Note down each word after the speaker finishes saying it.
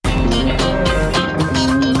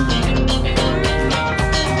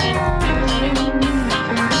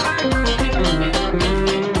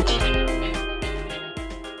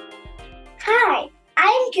Hi, I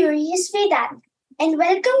am Curious Vedant, and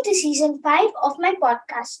welcome to season 5 of my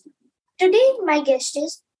podcast. Today, my guest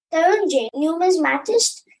is Tarun Jain,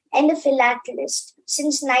 Numismatist and a Philatelist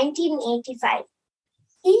since 1985.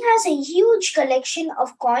 He has a huge collection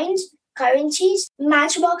of coins, currencies,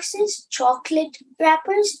 matchboxes, chocolate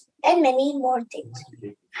wrappers, and many more things.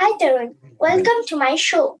 Hi, Tarun. Welcome to my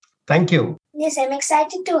show. Thank you. Yes, I'm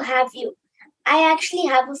excited to have you. I actually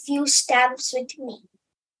have a few stamps with me.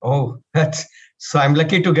 Oh, that's so I'm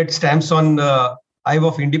lucky to get stamps on the Eve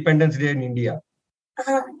of Independence Day in India.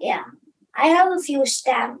 Yeah, I have a few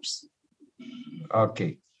stamps.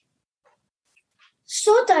 Okay.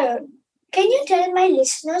 So, Tarun, can you tell my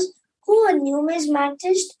listeners who a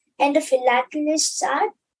numismatist and a philatelist are?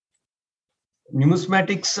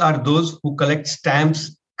 Numismatics are those who collect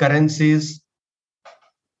stamps, currencies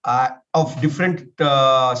of different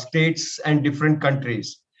states and different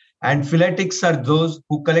countries. And philatics are those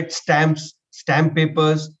who collect stamps, stamp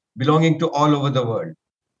papers belonging to all over the world.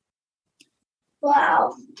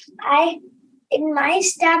 Wow, in my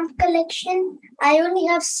stamp collection, I only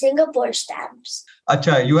have Singapore stamps.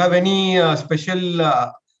 Acha, you have any special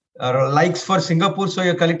likes for Singapore? So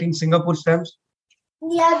you're collecting Singapore stamps?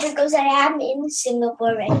 Yeah, because I am in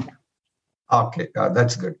Singapore right now. Okay,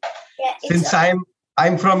 that's good. Yeah, Since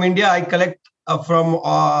I'm from India, I collect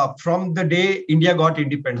from the day India got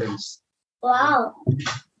independence. Wow.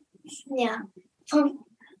 Yeah.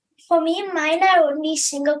 For me, mine are only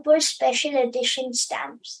Singapore special edition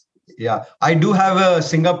stamps. Yeah, I do have a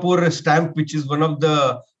Singapore stamp, which is one of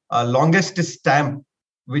the longest stamp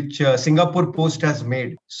which Singapore Post has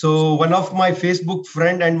made. So one of my Facebook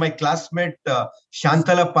friend and my classmate,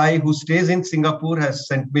 Shantala Pai, who stays in Singapore, has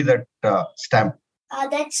sent me that stamp.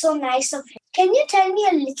 That's so nice of him. Can you tell me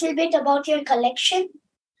a little bit about your collection?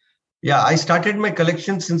 Yeah, I started my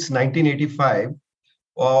collection since 1985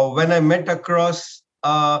 when I met across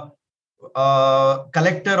a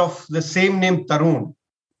collector of the same name, Tarun.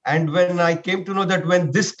 And when I came to know that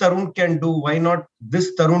when this Tarun can do, why not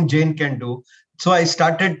this Tarun Jain can do? So I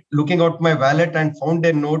started looking out my wallet and found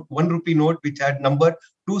a note, 1 rupee note, which had number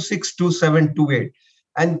 262728.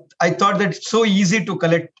 And I thought that it's so easy to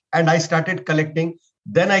collect. And I started collecting.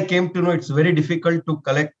 Then I came to know it's very difficult to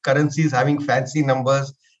collect currencies having fancy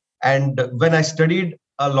numbers. And when I studied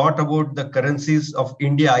a lot about the currencies of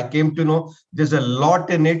India, I came to know there's a lot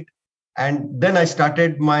in it. And then I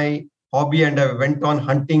started my hobby and I went on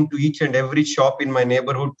hunting to each and every shop in my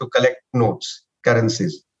neighborhood to collect notes,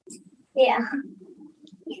 currencies. Yeah.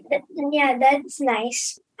 Yeah, that's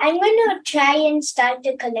nice. I'm going to try and start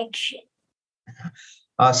a collection.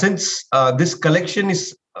 Since this collection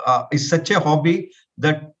is such a hobby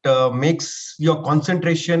that makes your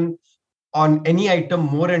concentration on any item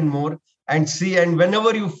more and more, and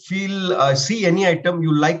whenever you feel see any item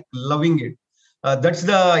you like loving it. That's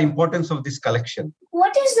the importance of this collection.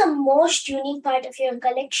 What is the most unique part of your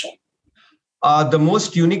collection? The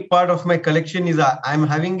most unique part of my collection is I'm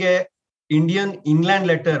having a Indian inland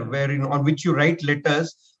letter on which you write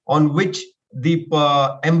letters on which the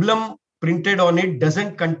emblem printed on it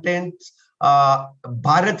doesn't contain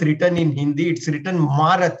Bharat written in Hindi. It's written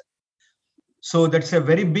Marat. So that's a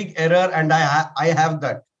very big error, and I have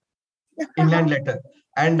that inland letter.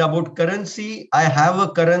 And about currency, I have a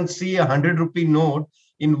currency, a 100 rupee note,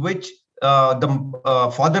 in which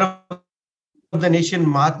the father of the nation,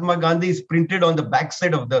 Mahatma Gandhi, is printed on the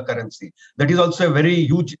backside of the currency. That is also a very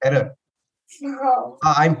huge error. Oh.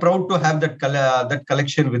 I'm proud to have that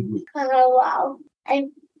collection with me. Wow.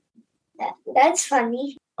 That's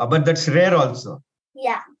funny. But that's rare also.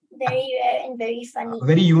 Yeah, very rare and very funny.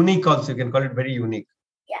 Very unique also. You can call it very unique.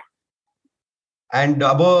 Yeah. And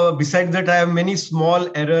besides that, I have many small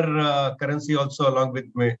error currency also along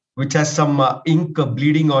with me, which has some ink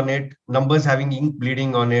bleeding on it, numbers having ink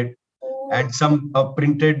bleeding on it, and some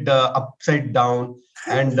printed upside down.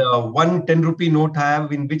 And one 10 rupee note I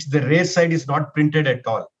have in which the rear side is not printed at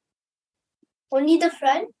all. Only the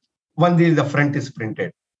front? Only the front is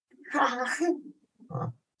printed.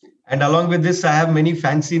 And along with this, I have many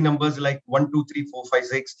fancy numbers like 1, 2, 3, 4, 5,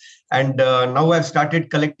 6. And now I've started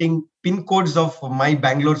collecting pin codes of my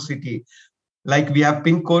Bangalore city. Like we have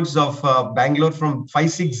pin codes of Bangalore from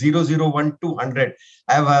 56001 to 100.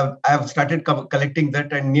 I have started collecting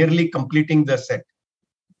that and nearly completing the set.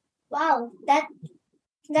 Wow, that's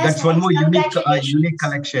nice. One more unique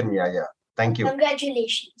collection. Yeah. Thank you.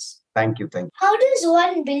 Congratulations. Thank you. How does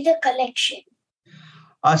one build a collection?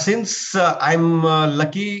 Since I'm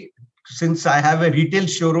lucky since I have a retail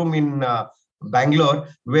showroom in Bangalore,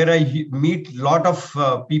 where I meet lot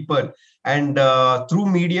of people, and through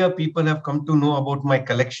media, people have come to know about my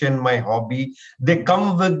collection, my hobby. They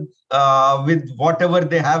come with whatever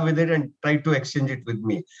they have with it and try to exchange it with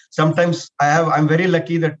me. Sometimes I'm very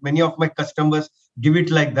lucky that many of my customers give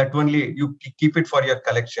it like that only. You keep it for your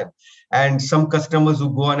collection. And some customers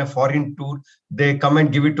who go on a foreign tour, they come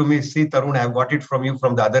and give it to me. See, Tarun, I have got it from you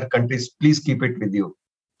from the other countries. Please keep it with you.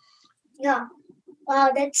 Yeah.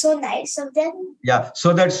 Wow, that's so nice of them. Yeah,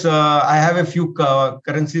 so that's I have a few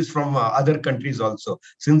currencies from other countries also.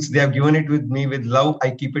 Since they have given it with me with love,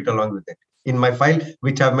 I keep it along with it in my file,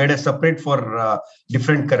 which I've made a separate for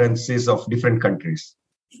different currencies of different countries.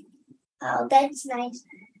 Wow, that's nice.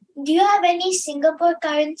 Do you have any Singapore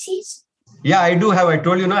currencies? Yeah, I do have. I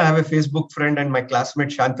told you, I have a Facebook friend and my classmate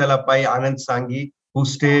Shantala Pai Anand Sangi, who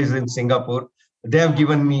stays in Singapore. They have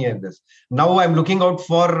given me this. Now I'm looking out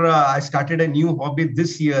for, I started a new hobby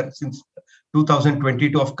this year since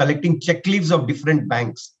 2022 of collecting check leaves of different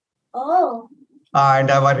banks. Oh. And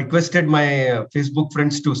I've requested my Facebook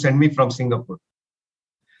friends to send me from Singapore.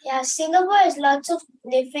 Yeah, Singapore has lots of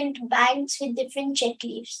different banks with different check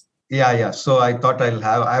leaves. Yeah. So I thought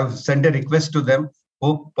I've sent a request to them.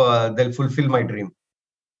 Hope they'll fulfill my dream.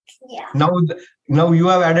 Yeah. Now you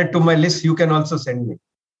have added to my list. You can also send me.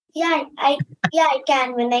 Yeah, I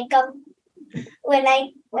can. When I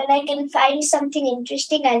can find something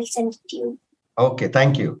interesting, I'll send it to you. Okay,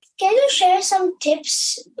 thank you. Can you share some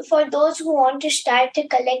tips for those who want to start a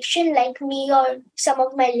collection like me or some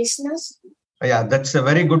of my listeners? Yeah, that's a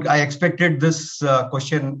very good. I expected this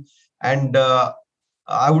question, and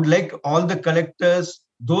I would like all the collectors,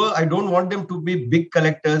 though I don't want them to be big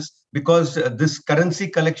collectors, because this currency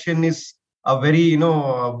collection is a very,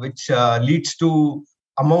 which leads to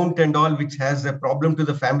amount and all, which has a problem to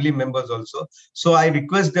the family members also. So I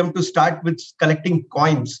request them to start with collecting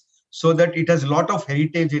coins, so that it has a lot of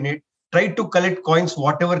heritage in it. Try to collect coins,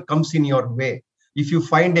 whatever comes in your way. If you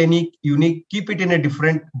find any unique, keep it in a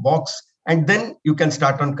different box, and then you can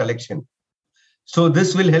start on collection. So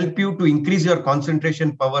this will help you to increase your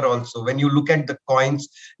concentration power also. When you look at the coins,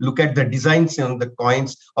 look at the designs on the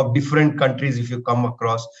coins of different countries, if you come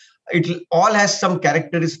across, it all has some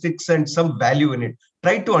characteristics and some value in it.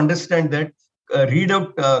 Try to understand that, read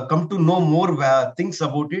out, come to know more things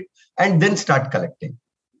about it, and then start collecting.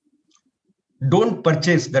 Don't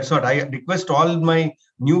purchase. That's what I request all my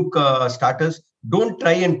new starters. Don't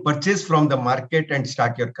try and purchase from the market and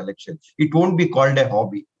start your collection. It won't be called a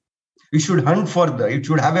hobby. You should hunt you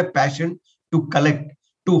should have a passion to collect,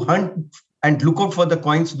 to hunt and look out for the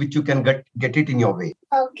coins which you can get it in your way.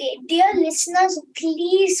 Okay, dear listeners,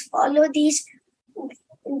 please follow these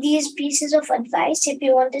pieces of advice if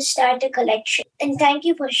you want to start a collection. And thank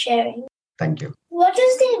you for sharing. Thank you. What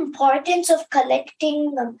is the importance of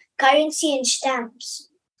collecting currency and stamps?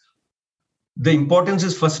 The importance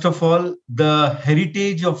is, first of all, the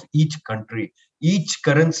heritage of each country. Each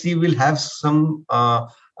currency will have some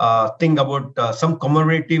thing about some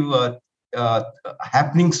commemorative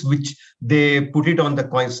happenings which they put it on the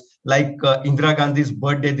coins. Like Indira Gandhi's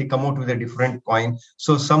birthday, they come out with a different coin.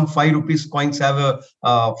 So some 5 rupees coins have a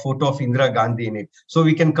photo of Indira Gandhi in it. So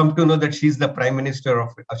we can come to know that she was the Prime Minister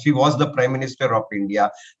of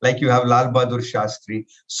India. Like you have Lal Bahadur Shastri.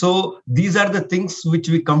 So these are the things which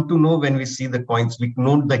we come to know when we see the coins. We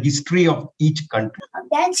know the history of each country.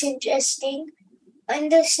 That's interesting. In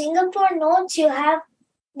the Singapore notes, you have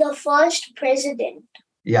the first president.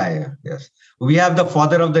 Yes. We have the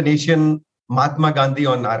father of the nation, Mahatma Gandhi,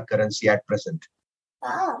 on our currency at present.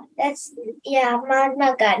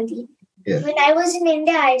 Mahatma Gandhi. Yes. When I was in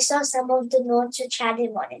India, I saw some of the notes which had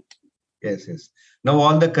him on it. Yes. Now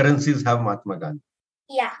all the currencies have Mahatma Gandhi.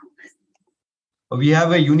 Yeah. We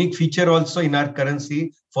have a unique feature also in our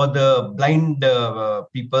currency for the blind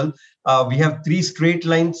people. We have 3 straight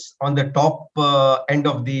lines on the top end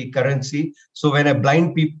of the currency. So when a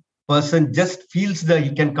blind person just feels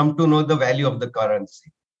he can come to know the value of the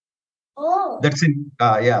currency. Oh. That's it.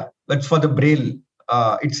 That's for the braille.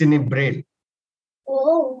 It's in a braille.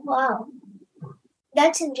 Oh, wow.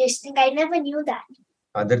 That's interesting. I never knew that.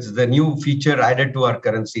 That's the new feature added to our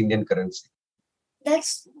currency, Indian currency.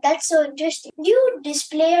 That's so interesting. Do you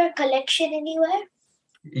display your collection anywhere?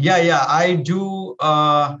 Yeah, I do.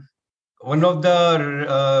 One of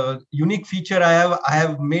the unique feature I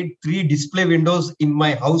have made 3 display windows in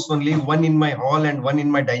my house only, one in my hall and one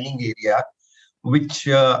in my dining area, which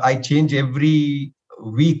I change every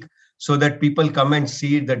week so that people come and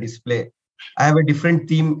see the display. I have a different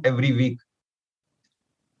theme every week.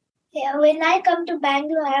 Yeah, when I come to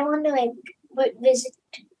Bangalore, I want to visit.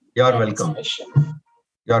 You're welcome.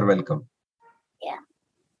 You're welcome. Yeah.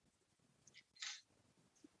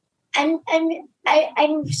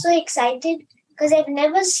 I'm so excited because I've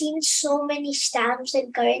never seen so many stamps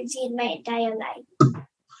and currency in my entire life.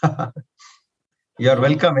 You're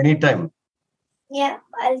welcome anytime. Yeah,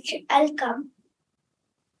 I'll come.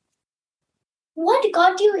 What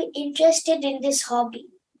got you interested in this hobby?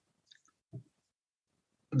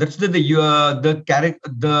 That's the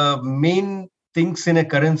main things in a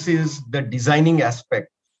currency is the designing aspect.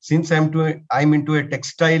 Since I'm into a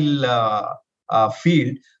textile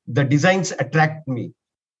field, the designs attract me.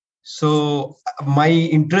 So my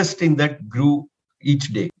interest in that grew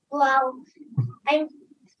each day. Wow,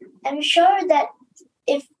 I'm sure that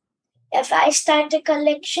if I start a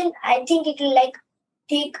collection, I think it will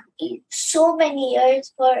take so many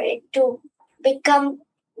years for it to become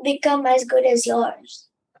as good as yours.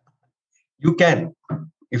 You can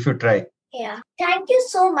if you try. Yeah. Thank you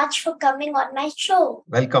so much for coming on my show.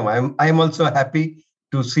 Welcome. I'm also happy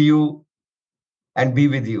to see you and be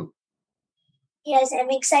with you. Yes, I'm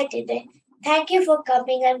excited. Thank you for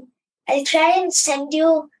coming. I'll try and send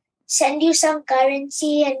you some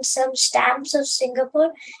currency and some stamps of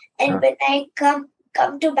Singapore. And when I come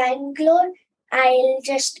to Bangalore, I'll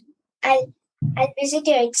just I'll visit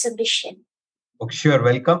your exhibition. Oh, sure,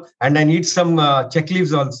 welcome. And I need some check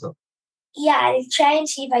leaves also. Yeah, I'll try and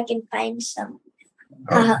see if I can find some.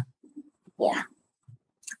 Yeah.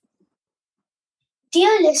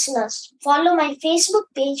 Dear listeners, follow my Facebook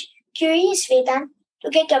page, Curious Vedant, to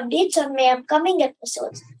get updates on my upcoming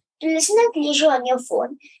episodes. To listen at leisure on your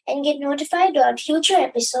phone and get notified about future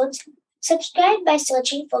episodes, subscribe by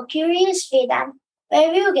searching for Curious Vedant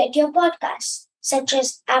wherever you get your podcasts, such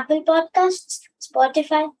as Apple Podcasts,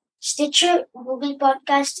 Spotify, Stitcher, Google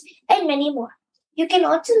Podcasts, and many more. You can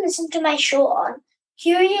also listen to my show on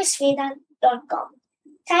curiousvedant.com.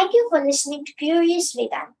 Thank you for listening to Curious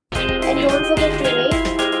Vedant. And don't forget to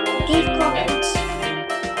rate,